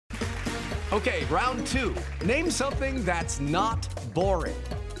Okay, round two. Name something that's not boring.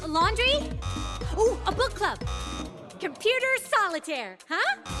 A laundry? Ooh, a book club. Computer solitaire,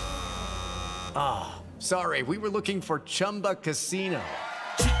 huh? Ah, sorry, we were looking for Chumba Casino.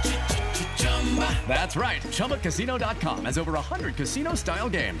 That's right, ChumbaCasino.com has over 100 casino-style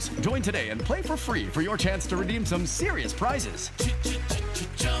games. Join today and play for free for your chance to redeem some serious prizes.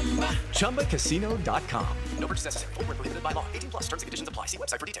 ChumbaCasino.com. No purchase necessary. Void where prohibited by law. 18+ terms and conditions apply. See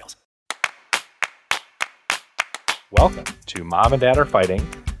website for details. Welcome to Mom and Dad Are Fighting,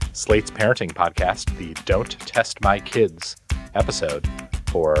 Slate's parenting podcast, the Don't Test My Kids episode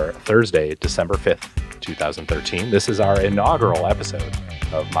for Thursday, December 5th, 2013. This is our inaugural episode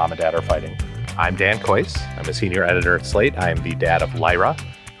of Mom and Dad Are Fighting. I'm Dan Kois. I'm a senior editor at Slate. I am the dad of Lyra,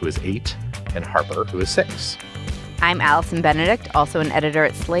 who is 8, and Harper, who is 6. I'm Allison Benedict, also an editor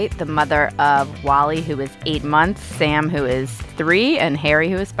at Slate, the mother of Wally, who is 8 months, Sam, who is 3, and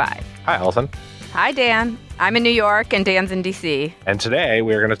Harry, who is 5. Hi, Allison. Hi, Dan. I'm in New York, and Dan's in D.C. And today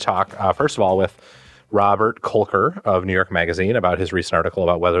we're going to talk, first of all, with Robert Kolker of New York Magazine about his recent article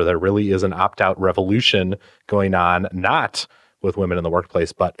about whether there really is an opt-out revolution going on, not with women in the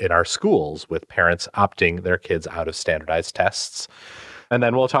workplace, but in our schools, with parents opting their kids out of standardized tests. And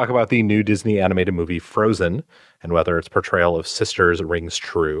then we'll talk about the new Disney animated movie Frozen and whether its portrayal of sisters rings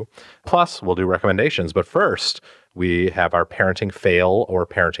true. Plus, we'll do recommendations. But first, we have our parenting fail or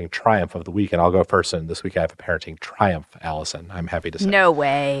parenting triumph of the week. And I'll go first. And this week I have a parenting triumph, Allison. I'm happy to say. No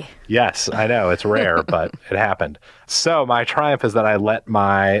way. Yes, I know. It's rare, but it happened. So my triumph is that I let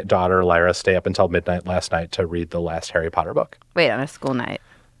my daughter, Lyra, stay up until midnight last night to read the last Harry Potter book. Wait, on a school night?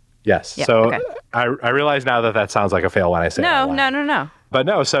 Yes. Yeah, so okay. I realize now that sounds like a fail when I say it out loud. No. But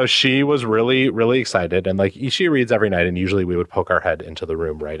no, so she was really, really excited. And like she reads every night. And usually we would poke our head into the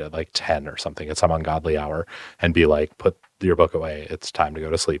room right at like 10 or something at some ungodly hour and be like, put your book away. It's time to go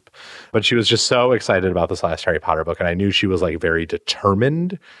to sleep. But she was just so excited about this last Harry Potter book. And I knew she was like very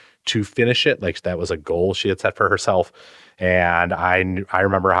determined to finish it. Like that was a goal she had set for herself. And I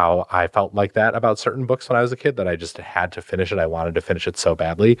remember how I felt like that about certain books when I was a kid, that I just had to finish it. I wanted to finish it so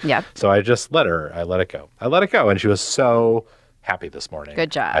badly. Yep. So I just let it go. And she was so happy this morning.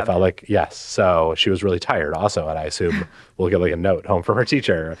 Good job. I felt like, yes. So she was really tired also. And I assume we'll get like a note home from her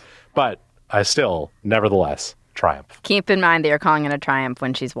teacher. But I still, nevertheless, triumph. Keep in mind that you're calling it a triumph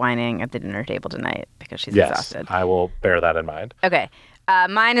when she's whining at the dinner table tonight because she's exhausted. Yes, I will bear that in mind. Okay.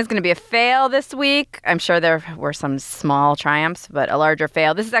 Mine is going to be a fail this week. I'm sure there were some small triumphs, but a larger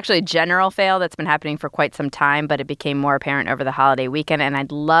fail. This is actually a general fail that's been happening for quite some time, but it became more apparent over the holiday weekend, and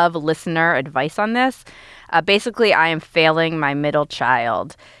I'd love listener advice on this. Basically, I am failing my middle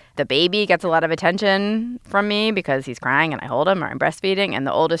child. The baby gets a lot of attention from me because he's crying and I hold him or I'm breastfeeding, and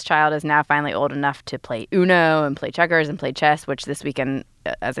the oldest child is now finally old enough to play Uno and play checkers and play chess, which this weekend,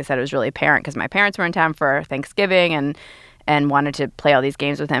 as I said, it was really apparent because my parents were in town for Thanksgiving and wanted to play all these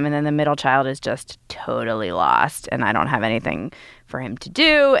games with him. And then the middle child is just totally lost and I don't have anything for him to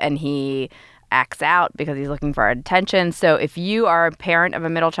do. And he acts out because he's looking for our attention. So if you are a parent of a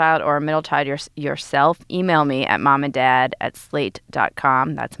middle child or a middle child yourself, email me at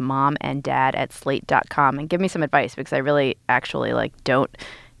momanddad@slate.com. That's momanddad@slate.com. And give me some advice because I really actually don't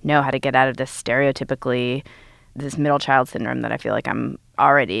know how to get out of this this middle child syndrome that I feel like I'm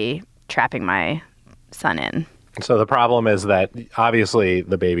already trapping my son in. So the problem is that obviously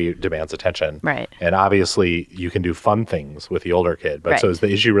the baby demands attention. Right. And obviously you can do fun things with the older kid. But right. So is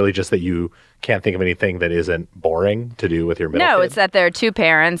the issue really just that you can't think of anything that isn't boring to do with your middle kid? No, it's that there are 2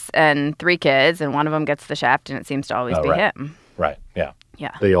 parents and 3 kids, and one of them gets the shaft, and it seems to always be right. him. Right, yeah.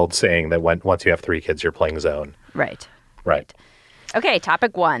 Yeah. The old saying that once you have 3 kids, you're playing zone. Right. Right. Okay,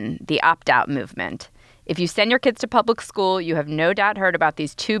 topic 1, the opt-out movement. If you send your kids to public school, you have no doubt heard about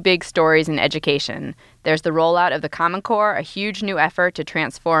these 2 big stories in education. There's the rollout of the Common Core, a huge new effort to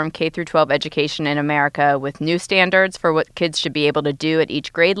transform K-12 education in America with new standards for what kids should be able to do at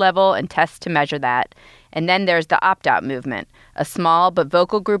each grade level and tests to measure that. And then there's the opt-out movement, a small but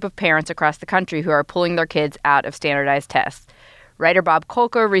vocal group of parents across the country who are pulling their kids out of standardized tests. Writer Bob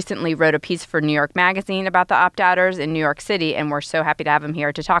Kolker recently wrote a piece for New York Magazine about the opt-outers in New York City, and we're so happy to have him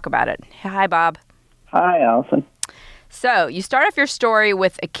here to talk about it. Hi, Bob. Hi, Allison. So you start off your story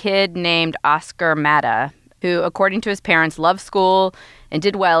with a kid named Oscar Matta, who, according to his parents, loved school and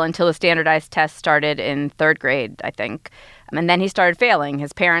did well until the standardized test started in 3rd grade, I think. And then he started failing.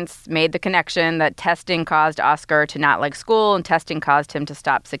 His parents made the connection that testing caused Oscar to not like school and testing caused him to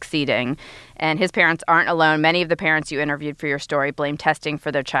stop succeeding. And his parents aren't alone. Many of the parents you interviewed for your story blame testing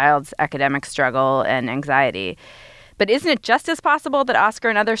for their child's academic struggle and anxiety. But isn't it just as possible that Oscar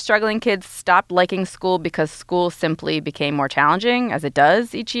and other struggling kids stopped liking school because school simply became more challenging, as it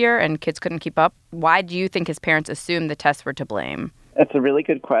does each year, and kids couldn't keep up? Why do you think his parents assumed the tests were to blame? That's a really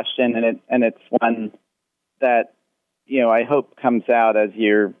good question, and it's one that, I hope comes out as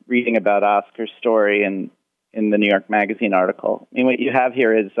you're reading about Oscar's story in the New York Magazine article. I mean, what you have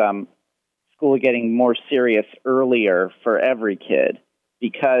here is school getting more serious earlier for every kid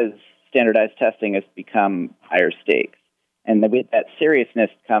because standardized testing has become higher stakes. And with that seriousness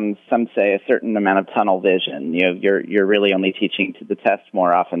comes, some say, a certain amount of tunnel vision. You're really only teaching to the test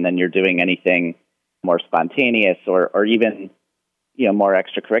more often than you're doing anything more spontaneous or even, more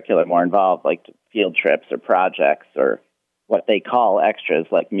extracurricular, more involved, like field trips or projects or what they call extras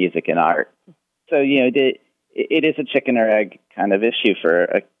like music and art. So, it is a chicken or egg kind of issue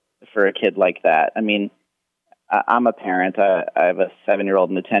for a kid like that. I mean, I'm a parent. I have a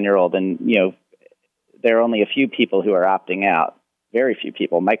 7-year-old and a 10-year-old, and, there are only a few people who are opting out, very few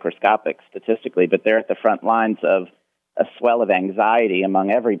people, microscopic statistically, but they're at the front lines of a swell of anxiety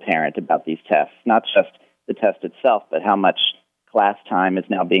among every parent about these tests, not just the test itself, but how much class time is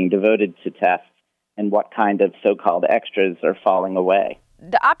now being devoted to tests and what kind of so-called extras are falling away.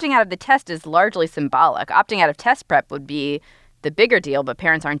 The opting out of the test is largely symbolic. Opting out of test prep would be the bigger deal, but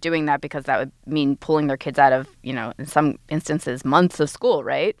parents aren't doing that because that would mean pulling their kids out of, in some instances, months of school,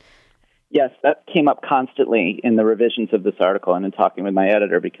 right? Yes, that came up constantly in the revisions of this article and in talking with my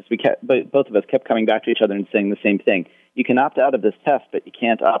editor, because both of us kept coming back to each other and saying the same thing. You can opt out of this test, but you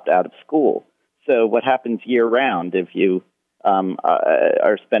can't opt out of school. So what happens year-round if you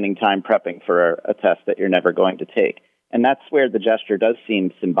are spending time prepping for a test that you're never going to take? And that's where the gesture does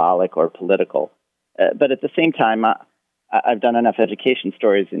seem symbolic or political. But at the same time, I've done enough education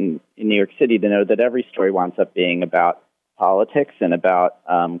stories in New York City to know that every story winds up being about politics and about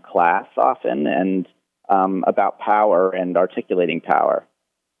class often, and about power and articulating power.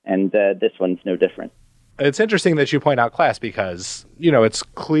 And this one's no different. It's interesting that you point out class because, it's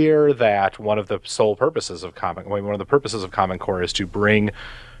clear that one of the purposes of Common Core is to bring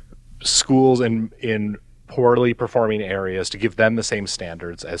schools in poorly performing areas, to give them the same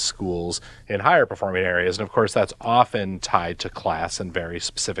standards as schools in higher performing areas. And of course, that's often tied to class in very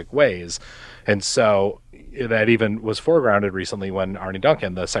specific ways. And so that even was foregrounded recently when Arne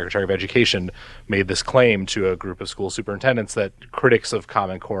Duncan, the Secretary of Education, made this claim to a group of school superintendents that critics of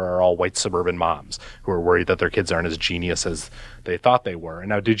Common Core are all white suburban moms who are worried that their kids aren't as genius as they thought they were. And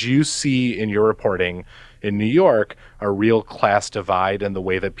now, did you see in your reporting in New York a real class divide in the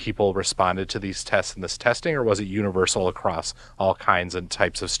way that people responded to these tests and this testing, or was it universal across all kinds and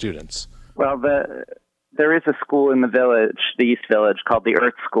types of students? Well, there is a school in the village, the East Village, called the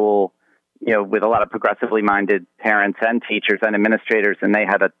Earth School, with a lot of progressively minded parents and teachers and administrators, and they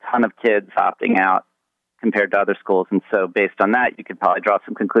had a ton of kids opting out compared to other schools. And so based on that, you could probably draw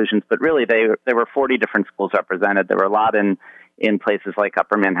some conclusions. But really, there were 40 different schools represented. There were a lot in places like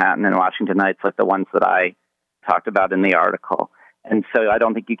Upper Manhattan and Washington Heights, like the ones that I talked about in the article. And so I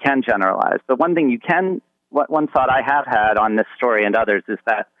don't think you can generalize. But one thought I have had on this story and others is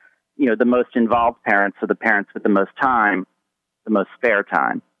that, the most involved parents are the parents with the most time, the most spare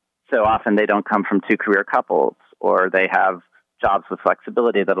time. So often they don't come from two-career couples, or they have jobs with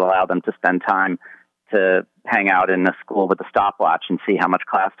flexibility that allow them to spend time to hang out in a school with a stopwatch and see how much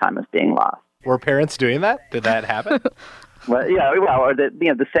class time is being lost. Were parents doing that? Did that happen? Well, yeah. Well, or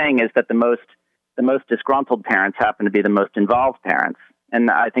the saying is that the most disgruntled parents happen to be the most involved parents, and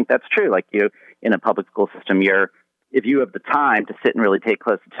I think that's true. Like in a public school system, if you have the time to sit and really take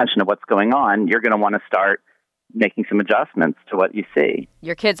close attention to what's going on, you're going to want to start making some adjustments to what you see.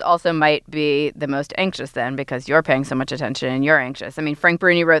 Your kids also might be the most anxious then because you're paying so much attention and you're anxious. I mean, Frank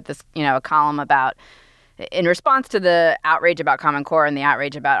Bruni wrote this, a column about, in response to the outrage about Common Core and the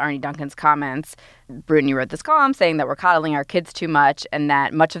outrage about Arne Duncan's comments, Bruni wrote this column saying that we're coddling our kids too much and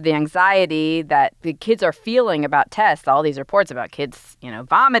that much of the anxiety that the kids are feeling about tests, all these reports about kids,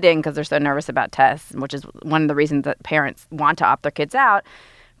 vomiting because they're so nervous about tests, which is one of the reasons that parents want to opt their kids out.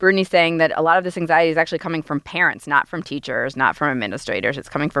 Bruni's saying that a lot of this anxiety is actually coming from parents, not from teachers, not from administrators. It's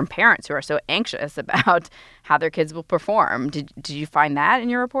coming from parents who are so anxious about how their kids will perform. Did you find that in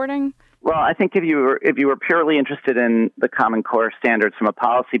your reporting? Well, I think if you were purely interested in the Common Core standards from a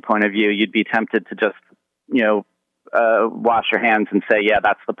policy point of view, you'd be tempted to just, wash your hands and say, yeah,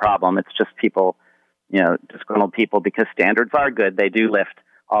 that's the problem. It's just people, disgruntled people, because standards are good. They do lift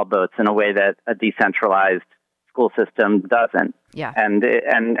all boats in a way that a decentralized school system doesn't. Yeah.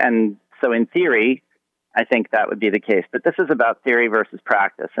 And so in theory, I think that would be the case. But this is about theory versus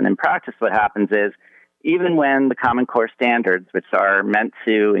practice. And in practice, what happens is, even when the Common Core standards, which are meant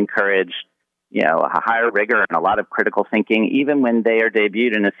to encourage a higher rigor and a lot of critical thinking. Even when they are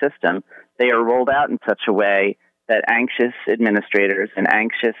debuted in a system, they are rolled out in such a way that anxious administrators and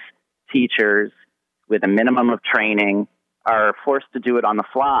anxious teachers with a minimum of training are forced to do it on the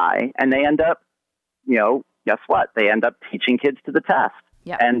fly. And they end up, guess what? They end up teaching kids to the test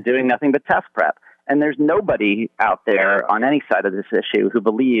and doing nothing but test prep. And there's nobody out there on any side of this issue who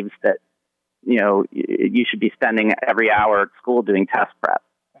believes that, you should be spending every hour at school doing test prep.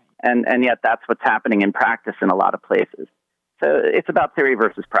 And yet that's what's happening in practice in a lot of places. So it's about theory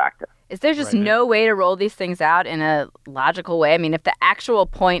versus practice. Is there just no way to roll these things out in a logical way? I mean, if the actual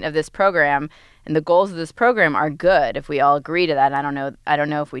point of this program and the goals of this program are good, if we all agree to that, I don't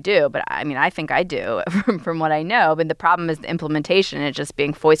know if we do, but I mean, I think I do from what I know. But the problem is the implementation. It's just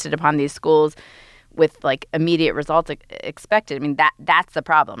being foisted upon these schools with like immediate results expected. I mean, that's the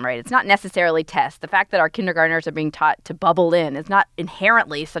problem, right? It's not necessarily tests. The fact that our kindergartners are being taught to bubble in is not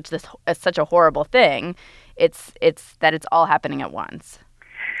inherently such a horrible thing. It's that it's all happening at once.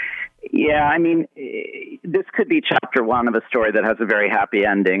 Yeah, I mean, this could be chapter one of a story that has a very happy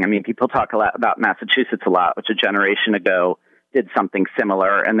ending. I mean, people talk a lot about Massachusetts a lot, which a generation ago did something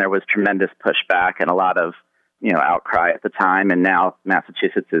similar, and there was tremendous pushback and a lot of, outcry at the time. And now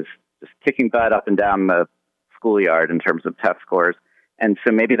Massachusetts is just kicking butt up and down the schoolyard in terms of test scores. And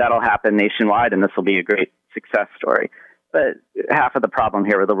so maybe that'll happen nationwide, and this will be a great success story. But half of the problem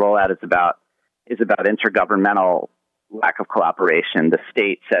here with the rollout is about intergovernmental lack of cooperation. The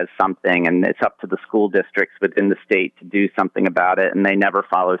state says something, and it's up to the school districts within the state to do something about it, and they never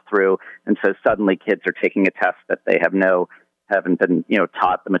follow through. And so suddenly kids are taking a test that they haven't been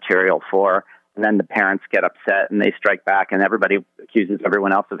taught the material for. And then the parents get upset and they strike back, and everybody accuses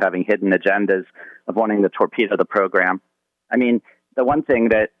everyone else of having hidden agendas, of wanting to torpedo the program. I mean, the one thing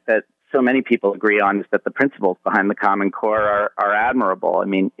that so many people agree on is that the principles behind the Common Core are admirable. I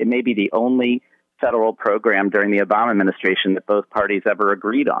mean, it may be the only federal program during the Obama administration that both parties ever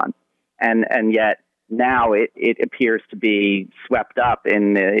agreed on. And yet now it appears to be swept up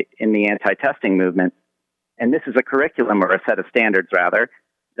in the anti-testing movement. And this is a curriculum, or a set of standards rather,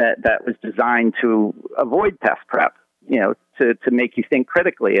 that was designed to avoid test prep, to make you think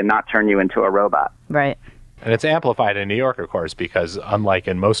critically and not turn you into a robot. Right. And it's amplified in New York, of course, because unlike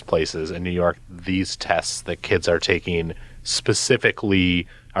in most places in New York, these tests that kids are taking specifically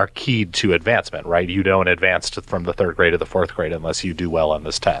are keyed to advancement, right? You don't advance from the third grade to the fourth grade unless you do well on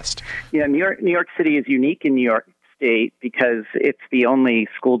this test. Yeah, New York City is unique in New York State because it's the only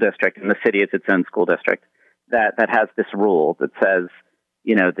school district, and the city is its own school district, that has this rule that says,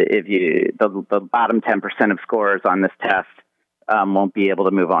 the bottom 10% of scorers on this test won't be able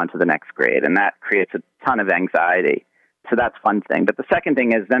to move on to the next grade, and that creates a ton of anxiety. So that's one thing. But the second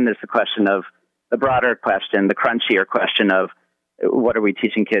thing is then there's the question of the broader question, the crunchier question of what are we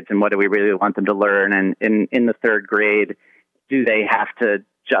teaching kids and what do we really want them to learn? And in the third grade, do they have to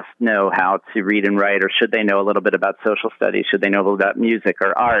just know how to read and write, or should they know a little bit about social studies? Should they know a little about music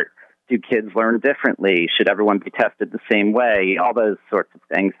or art? Do kids learn differently? Should everyone be tested the same way? All those sorts of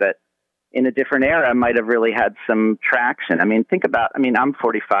things that in a different era might have really had some traction. I mean, I'm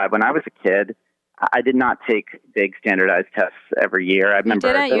 45. When I was a kid, I did not take big standardized tests every year. I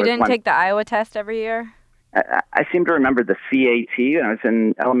remember you didn't take the Iowa test every year? I seem to remember the CAT when I was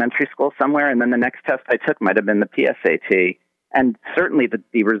in elementary school somewhere, and then the next test I took might have been the PSAT. And certainly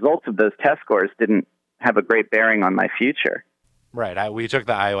the results of those test scores didn't have a great bearing on my future. Right. We took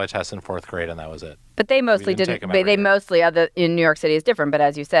the Iowa test in fourth grade, and that was it. But they mostly didn't. They mostly, in New York City is different, but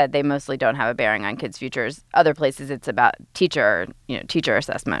as you said, they mostly don't have a bearing on kids' futures. Other places, it's about teacher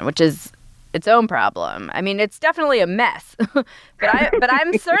assessment, which is its own problem. I mean, it's definitely a mess. but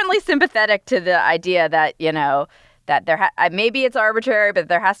I'm certainly sympathetic to the idea that that maybe it's arbitrary, but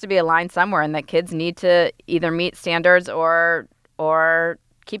there has to be a line somewhere, and that kids need to either meet standards or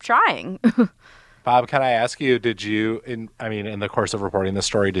keep trying. Bob, can I ask you, in the course of reporting this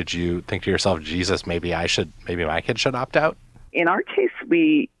story, did you think to yourself, Jesus, maybe my kid should opt out? In our case,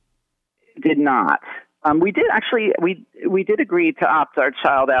 we did not. We did agree to opt our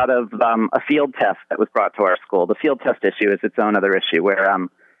child out of a field test that was brought to our school. The field test issue is its own other issue where,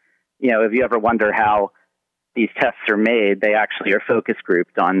 if you ever wonder how these tests are made, they actually are focus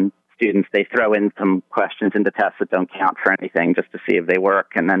grouped on students. They throw in some questions into tests that don't count for anything just to see if they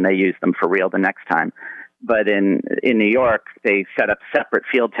work, and then they use them for real the next time. But in New York, they set up separate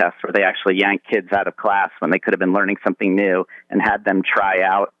field tests where they actually yank kids out of class when they could have been learning something new and had them try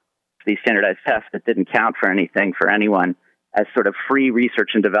out these standardized tests that didn't count for anything for anyone as sort of free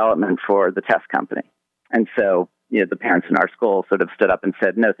research and development for the test company. And so, the parents in our school sort of stood up and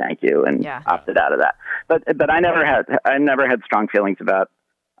said, no, thank you, and opted out of that. But I never had strong feelings about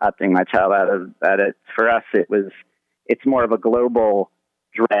opting my child out of that. For us, it's more of a global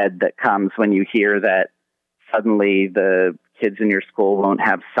dread that comes when you hear that suddenly the kids in your school won't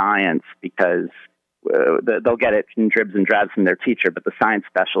have science because they'll get it in dribs and drabs from their teacher, but the science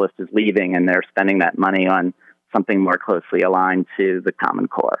specialist is leaving and they're spending that money on something more closely aligned to the Common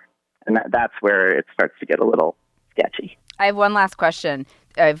Core. And that's where it starts to get a little sketchy. I have one last question.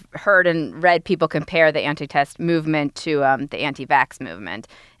 I've heard and read people compare the anti-test movement to the anti-vax movement,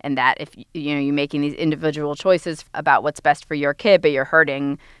 and that if you're making these individual choices about what's best for your kid, but you're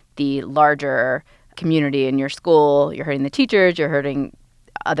hurting the larger community in your school, you're hurting the teachers, you're hurting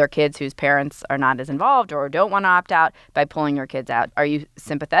other kids whose parents are not as involved or don't want to opt out by pulling your kids out. Are you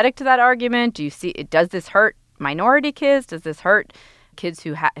sympathetic to that argument? Do you see does this hurt minority kids? Does this hurt kids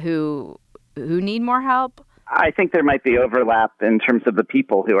who need more help? I think there might be overlap in terms of the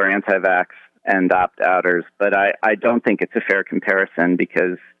people who are anti-vax and opt-outers, but I don't think it's a fair comparison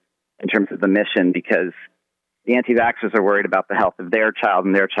because in terms of the mission, because the anti-vaxxers are worried about the health of their child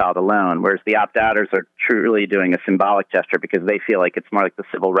and their child alone, whereas the opt-outers are truly doing a symbolic gesture because they feel like it's more like the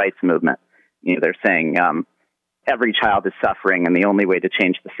civil rights movement. They're saying every child is suffering and the only way to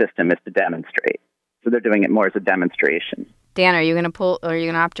change the system is to demonstrate. So they're doing it more as a demonstration. Dan, are you going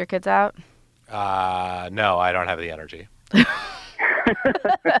to opt your kids out? No, I don't have the energy.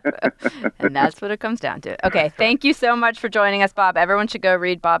 And that's what it comes down to. Okay, thank you so much for joining us, Bob. Everyone should go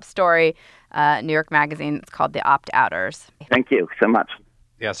read Bob's story, New York Magazine. It's called The Opt-Outers. Thank you so much.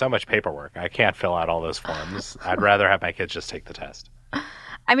 Yeah, so much paperwork. I can't fill out all those forms. I'd rather have my kids just take the test.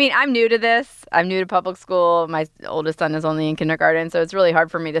 I mean, I'm new to this. I'm new to public school. My oldest son is only in kindergarten, so it's really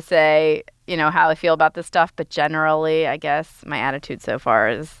hard for me to say, how I feel about this stuff. But generally, I guess my attitude so far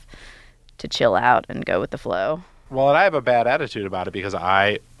is to chill out and go with the flow. Well, and I have a bad attitude about it because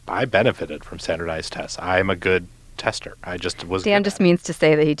I benefited from standardized tests. I'm a good tester. I just was. Dan just means to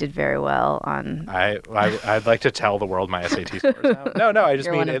say that he did very well on. I'd like to tell the world my SAT scores now. No. I just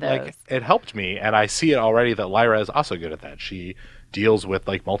mean it helped me, and I see it already that Lyra is also good at that. She deals with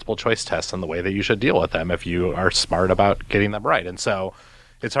multiple choice tests in the way that you should deal with them if you are smart about getting them right. And so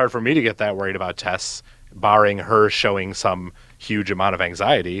it's hard for me to get that worried about tests, barring her showing some huge amount of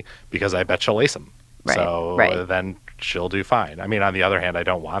anxiety, because I bet she'll ace them. Right. Then she'll do fine. I mean, on the other hand, I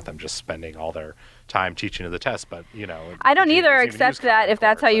don't want them just spending all their time teaching to the test, but I don't either, except that if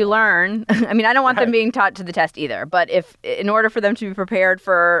that's how you learn. I mean, I don't want them being taught to the test either, but if in order for them to be prepared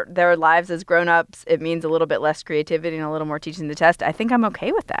for their lives as grown-ups, it means a little bit less creativity and a little more teaching the test, I think I'm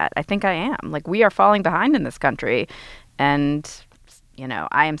okay with that. I think I am. We are falling behind in this country, and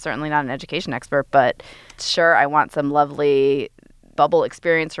I am certainly not an education expert, but sure, I want some lovely bubble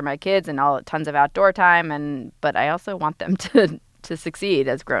experience for my kids and tons of outdoor time, but I also want them to succeed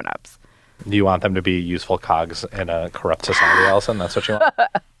as grown-ups. You want them to be useful cogs in a corrupt society, Allison? That's what you want?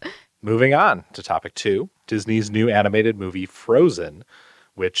 Moving on to topic 2, Disney's new animated movie Frozen,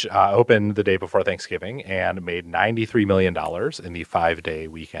 which opened the day before Thanksgiving and made $93 million in the 5-day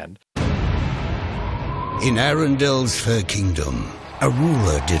weekend. In Arendelle's fair kingdom, a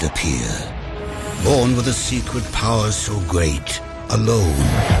ruler did appear. Born with a secret power so great, alone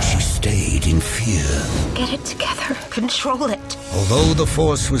she stayed in fear. Get it together. Control it. Although the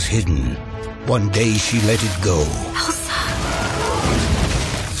force was hidden, one day she let it go. Elsa.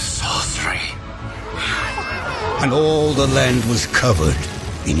 Sorcery. And all the land was covered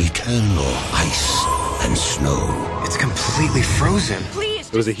in eternal ice and snow. It's completely frozen. Please.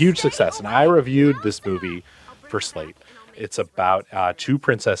 It was a huge success, and I reviewed this movie for Slate. It's about 2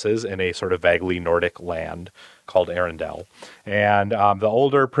 princesses in a sort of vaguely Nordic land called Arendelle. And the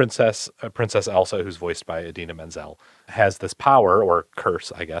older princess Elsa, who's voiced by Idina Menzel, has this power, or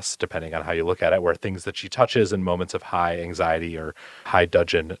curse, I guess, depending on how you look at it, where things that she touches in moments of high anxiety or high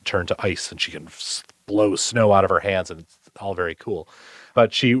dudgeon turn to ice, and she can blow snow out of her hands, and it's all very cool.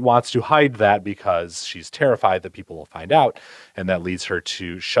 But she wants to hide that because she's terrified that people will find out, and that leads her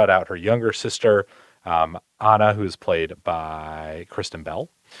to shut out her younger sister, Anna, who's played by Kristen Bell.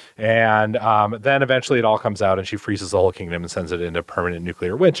 And then eventually it all comes out and she freezes the whole kingdom and sends it into permanent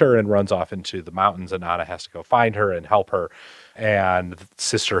nuclear winter and runs off into the mountains, and Anna has to go find her and help her. And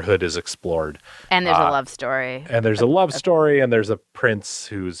sisterhood is explored. And there's a love story. And there's a love story, and there's a prince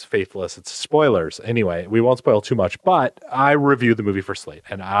who's faithless. It's spoilers. Anyway, we won't spoil too much, but I reviewed the movie for Slate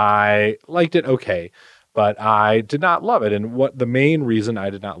and I liked it okay, but I did not love it. And what the main reason I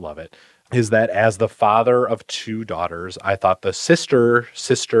did not love it is that as the father of 2 daughters, I thought the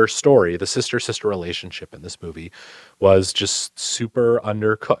sister-sister story, the sister-sister relationship in this movie was just super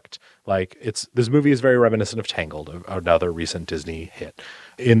undercooked. Like this movie is very reminiscent of Tangled, another recent Disney hit,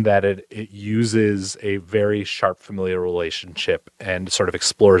 in that it uses a very sharp familial relationship and sort of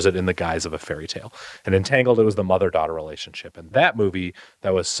explores it in the guise of a fairy tale. And in Tangled, it was the mother-daughter relationship. And that movie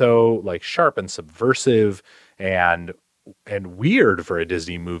that was so like sharp and subversive and weird for a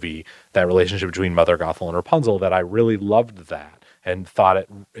Disney movie, that relationship between Mother Gothel and Rapunzel, that I really loved that and thought it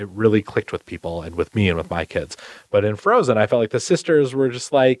really clicked with people and with me and with my kids. But in Frozen, I felt like the sisters were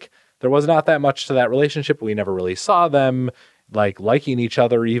just like, there was not that much to that relationship. We never really saw them like liking each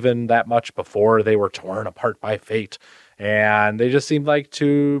other even that much before they were torn apart by fate. And they just seemed like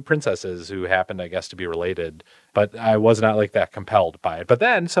 2 princesses who happened, I guess, to be related. But I was not like that compelled by it. But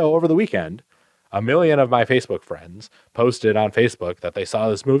then, so over the weekend, 1 million of my Facebook friends posted on Facebook that they saw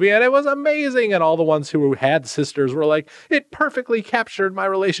this movie and it was amazing. And all the ones who had sisters were like, it perfectly captured my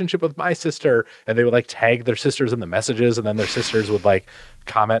relationship with my sister. And they would like tag their sisters in the messages, and then their sisters would like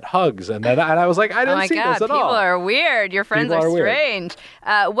comment hugs. And I was like, I didn't see this at all. People are weird. Your friends are strange.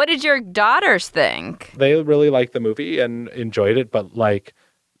 What did your daughters think? They really liked the movie and enjoyed it, but like,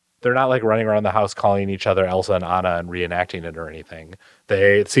 they're not like running around the house calling each other Elsa and Anna and reenacting it or anything.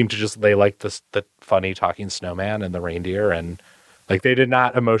 They seem to they like the funny talking snowman and the reindeer, and like they did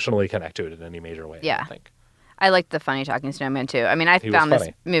not emotionally connect to it in any major way. Yeah. I think. I liked the funny talking snowman too. I mean, I found this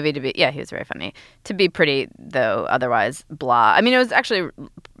movie to be, he was very funny. To be pretty, though, otherwise blah. I mean, it was actually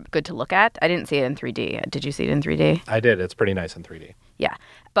good to look at. I didn't see it in 3D. Did you see it in 3D? I did. It's pretty nice in 3D. Yeah.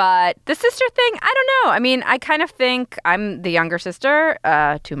 But the sister thing, I don't know. I mean, I kind of think I'm the younger sister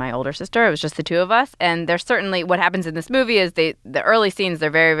to my older sister. It was just the 2 of us. And there's certainly, what happens in this movie is the early scenes,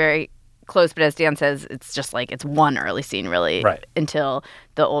 they're very, very close. But as Dan says, it's just like, it's one early scene really. Right. Until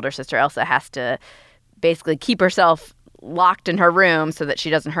the older sister Elsa has to basically keep herself locked in her room so that she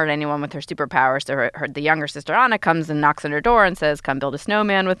doesn't hurt anyone with her superpowers. So the younger sister Anna comes and knocks on her door and says, come build a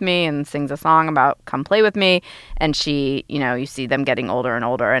snowman with me, and sings a song about come play with me. And she, you see them getting older and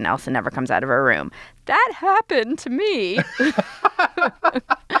older, and Elsa never comes out of her room. That happened to me.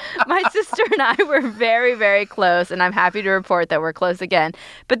 My sister and I were very, very close, and I'm happy to report that we're close again.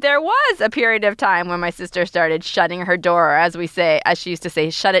 But there was a period of time when my sister started shutting her door, or as she used to say,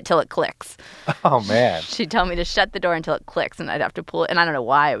 shut it till it clicks. Oh, man. She'd tell me to shut the door until it clicks, and I'd have to pull, and I don't know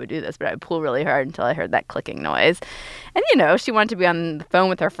why I would do this, but I would pull really hard until I heard that clicking noise. And, she wanted to be on the phone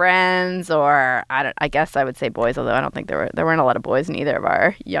with her friends, or I guess I would say boys, although I don't think there weren't a lot of boys in either of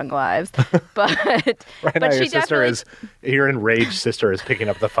our young lives. But right now, your enraged sister is picking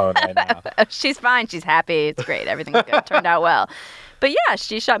up the phone right now. She's fine. She's happy. It's great. Everything's good. Turned out well. But yeah,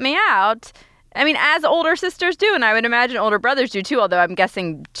 she shut me out. I mean, as older sisters do, and I would imagine older brothers do too, although I'm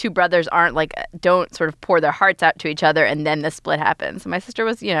guessing 2 brothers don't sort of pour their hearts out to each other and then the split happens. My sister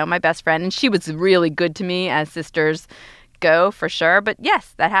was, my best friend, and she was really good to me as sisters go, for sure. But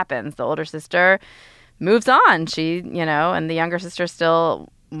yes, that happens. The older sister moves on. She, and the younger sister still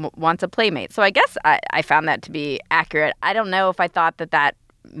wants a playmate. So I guess I found that to be accurate. I don't know if I thought that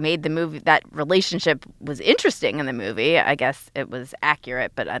made the movie, that relationship was interesting in the movie. I guess it was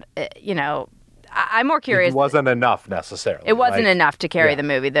accurate, but I'm more curious. It wasn't enough necessarily. It wasn't enough to carry the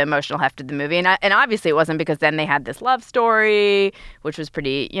movie, the emotional heft of the movie. And obviously it wasn't, because then they had this love story, which was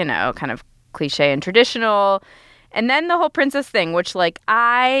pretty, kind of cliche and traditional. And then the whole princess thing, which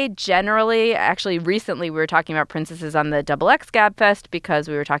I generally, actually recently we were talking about princesses on the XX Gabfest because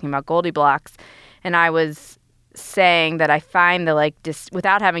we were talking about Goldie Blocks. And I was saying that I find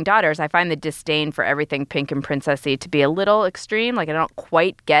without having daughters, I find the disdain for everything pink and princessy to be a little extreme. I don't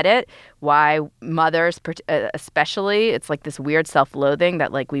quite get it. Why mothers, especially, it's this weird self-loathing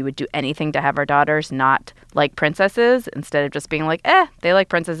that we would do anything to have our daughters not like princesses, instead of just being they like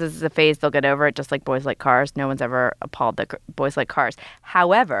princesses, it's a phase, they'll get over it, just like boys like cars. No one's ever appalled that boys like cars.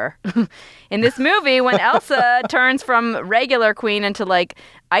 However, in this movie, when Elsa turns from regular queen into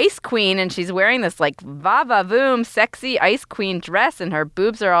Ice Queen, and she's wearing this va-va-voom sexy Ice Queen dress, and her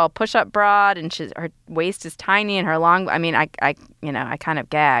boobs are all push-up broad, and her waist is tiny, and her long, I kind of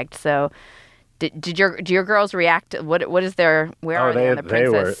gagged. So do your girls react? What is their, where are they on the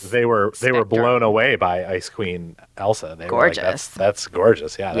princess they were blown away by Ice Queen Elsa. They gorgeous. That's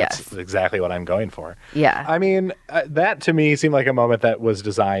gorgeous. Yeah, that's yes. exactly what I'm going for. Yeah. I mean, that to me seemed like a moment that was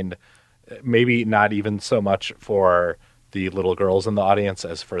designed maybe not even so much for the little girls in the audience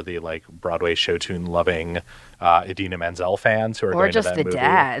as for the Broadway show tune loving Idina Menzel fans who are going to that movie. Or just the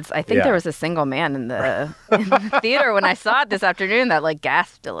dads. I think there was a single man in the theater when I saw it this afternoon that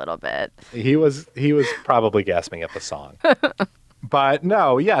gasped a little bit. He was probably gasping at the song. But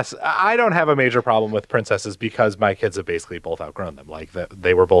no, yes, I don't have a major problem with princesses because my kids have basically both outgrown them. Like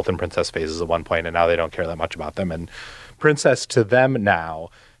they were both in princess phases at one point, and now they don't care that much about them. And princess to them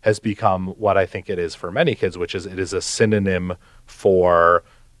now has become what I think it is for many kids, which is it is a synonym for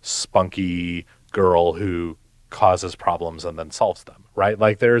spunky girl who causes problems and then solves them, right?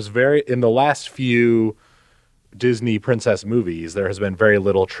 Like there's in the last few Disney princess movies, there has been very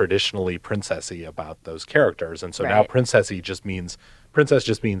little traditionally princessy about those characters. And so now princess just means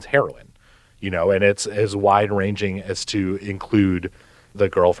heroine, and it's as wide ranging as to include the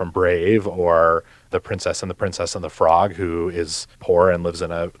girl from Brave or the Princess and the Frog, who is poor and lives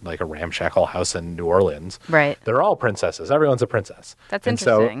in a ramshackle house in New Orleans. Right. They're all princesses. Everyone's a princess. That's and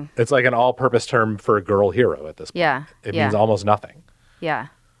interesting. So it's like an all-purpose term for a girl hero at this point. Yeah. It means almost nothing. Yeah.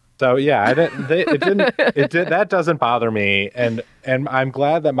 So yeah, that doesn't bother me, and I'm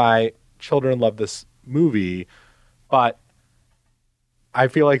glad that my children love this movie, but I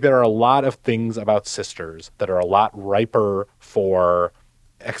feel like there are a lot of things about sisters that are a lot riper for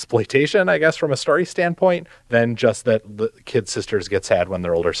exploitation, I guess, from a story standpoint, than just that the kids' sisters get sad when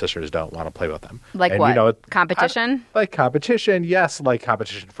their older sisters don't want to play with them. Like what? Competition? Like competition, yes. Like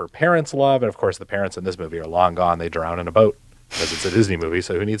competition for parents' love, and of course the parents in this movie are long gone. They drown in a boat. Because it's a Disney movie,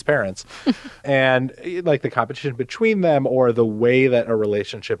 so who needs parents? And like the competition between them or the way that a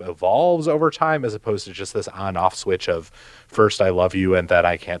relationship evolves over time as opposed to just this on-off switch of first I love you and then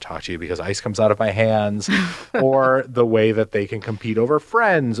I can't talk to you because ice comes out of my hands, or the way that they can compete over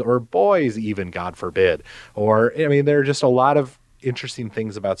friends or boys even, God forbid. Or, there are just a lot of interesting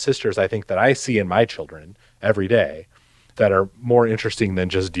things about sisters I think that I see in my children every day that are more interesting than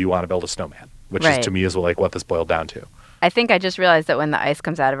just do you want to build a snowman, which is to me is like what this boiled down to. I think I just realized that when the ice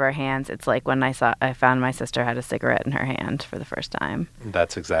comes out of our hands, it's like when I found my sister had a cigarette in her hand for the first time.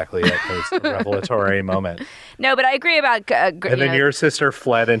 That's exactly it. It's a revelatory moment. No, but I agree about... and then your sister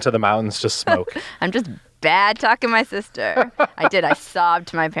fled into the mountains to smoke. I'm just bad talking my sister. I did. I sobbed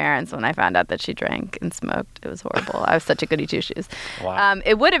to my parents when I found out that she drank and smoked. It was horrible. I was such a goody two-shoes. Wow.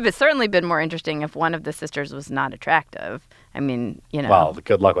 It would have certainly been more interesting if one of the sisters was not attractive. Well,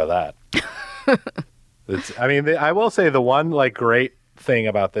 good luck with that. I will say the one great thing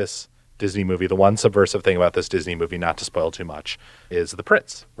about this Disney movie, the one subversive thing about this Disney movie, not to spoil too much, is the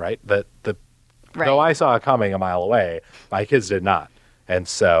prince, right? Though I saw it coming a mile away, my kids did not. And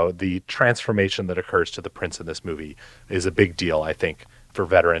so the transformation that occurs to the prince in this movie is a big deal, I think, for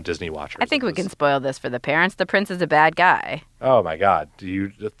veteran Disney watchers. I think we can spoil this for the parents. The prince is a bad guy. Oh my God.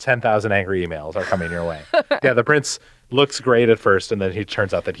 10,000 angry emails are coming your way. Yeah, the prince looks great at first, and then he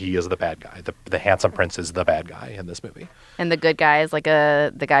turns out that he is the bad guy. The handsome prince is the bad guy in this movie. And the good guy is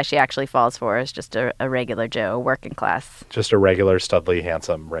the guy she actually falls for is just a regular Joe, working class. Just a regular, studly,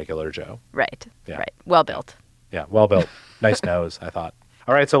 handsome, regular Joe. Right. Yeah. Right. Well built. Yeah, well built. Nice nose, I thought.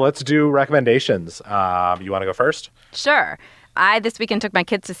 All right, so let's do recommendations. You want to go first? Sure. I this weekend took my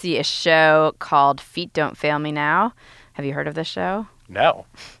kids to see a show called Feet Don't Fail Me Now. Have you heard of this show? No.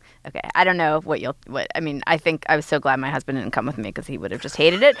 Okay, I don't know I think I was so glad my husband didn't come with me because he would have just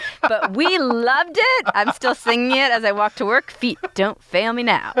hated it. But we loved it. I'm still singing it as I walk to work. Feet don't fail me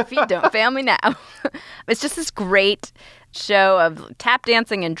now. Feet don't fail me now. It's just this great show of tap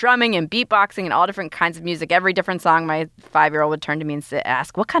dancing and drumming and beatboxing and all different kinds of music. Every different song, my 5-year-old would turn to me and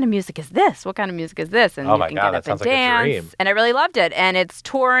ask, "What kind of music is this? What kind of music is this?" And oh you my can God, get that up sounds and like dance. a dream. And I really loved it. And it's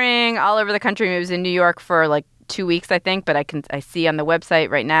touring all over the country. It was in New York for 2 weeks, I think, but I see on the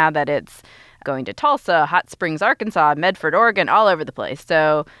website right now that it's going to Tulsa, Hot Springs, Arkansas, Medford, Oregon, all over the place.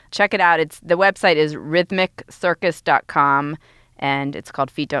 So check it out. The website is rhythmiccircus.com, and it's called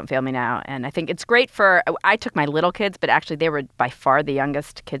Feet Don't Fail Me Now. And I think it's great I took my little kids, but actually they were by far the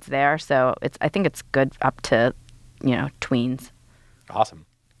youngest kids there. So I think it's good up to, tweens. Awesome.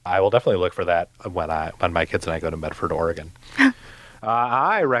 I will definitely look for that when my kids and I go to Medford, Oregon.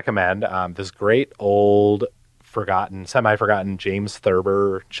 I recommend this great old semi-forgotten James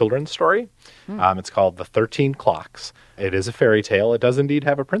Thurber children's story. It's called The 13 Clocks. It is a fairy tale. It does indeed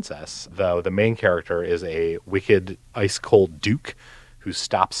have a princess, though the main character is a wicked, ice-cold duke who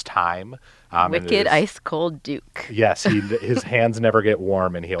stops time. Wicked, ice-cold duke. Yes, his hands never get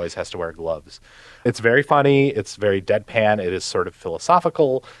warm, and he always has to wear gloves. It's very funny. It's very deadpan. It is sort of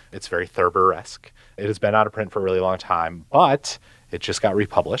philosophical. It's very Thurber-esque. It has been out of print for a really long time, but it just got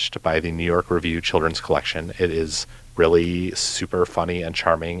republished by the New York Review Children's Collection. It is really super funny and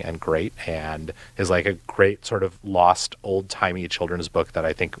charming and great, and is like a great sort of lost old-timey children's book that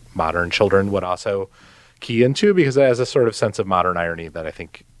I think modern children would also key into, because it has a sort of sense of modern irony that I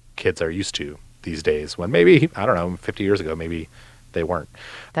think kids are used to these days, when maybe, I don't know, 50 years ago, maybe they weren't.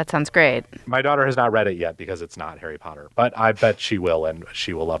 That sounds great. My daughter has not read it yet because it's not Harry Potter, but I bet she will, and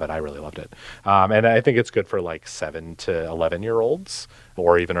she will love it. I really loved it. And I think it's good for like 7 to 11-year-olds,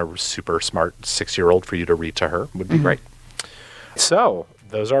 or even a super smart 6-year-old for you to read to her would be great. So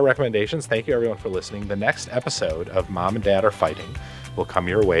those are our recommendations. Thank you, everyone, for listening. The next episode of Mom and Dad Are Fighting will come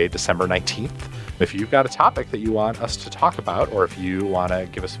your way December 19th. If you've got a topic that you want us to talk about, or if you want to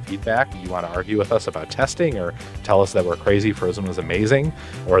give us feedback, you want to argue with us about testing, or tell us that we're crazy, Frozen was amazing,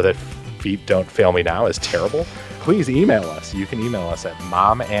 or that Feet Don't Fail Me Now is terrible, please email us. You can email us at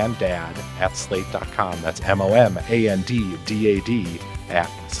momanddad@slate.com. That's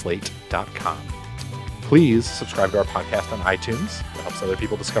momanddad@slate.com. Please subscribe to our podcast on iTunes. It helps other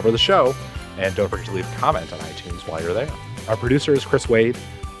people discover the show. And don't forget to leave a comment on iTunes while you're there. Our producer is Chris Wade.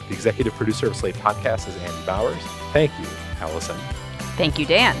 The executive producer of Slate Podcast is Andy Bowers. Thank you, Allison. Thank you,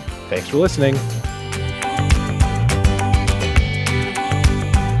 Dan. Thanks for listening.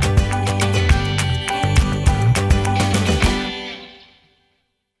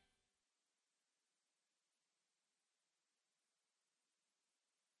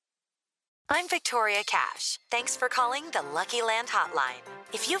 I'm Victoria Cash. Thanks for calling the Lucky Land Hotline.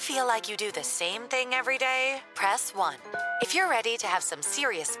 If you feel like you do the same thing every day, press 1. If you're ready to have some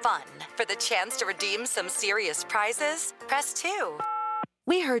serious fun for the chance to redeem some serious prizes, press 2.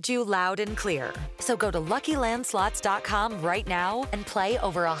 We heard you loud and clear. So go to LuckyLandSlots.com right now and play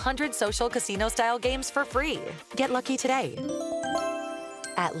over 100 social casino-style games for free. Get lucky today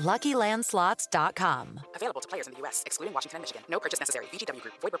at LuckyLandSlots.com. Available to players in the U.S., excluding Washington and Michigan. No purchase necessary. VGW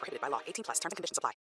Group. Void where prohibited by law. 18+. Terms and conditions apply.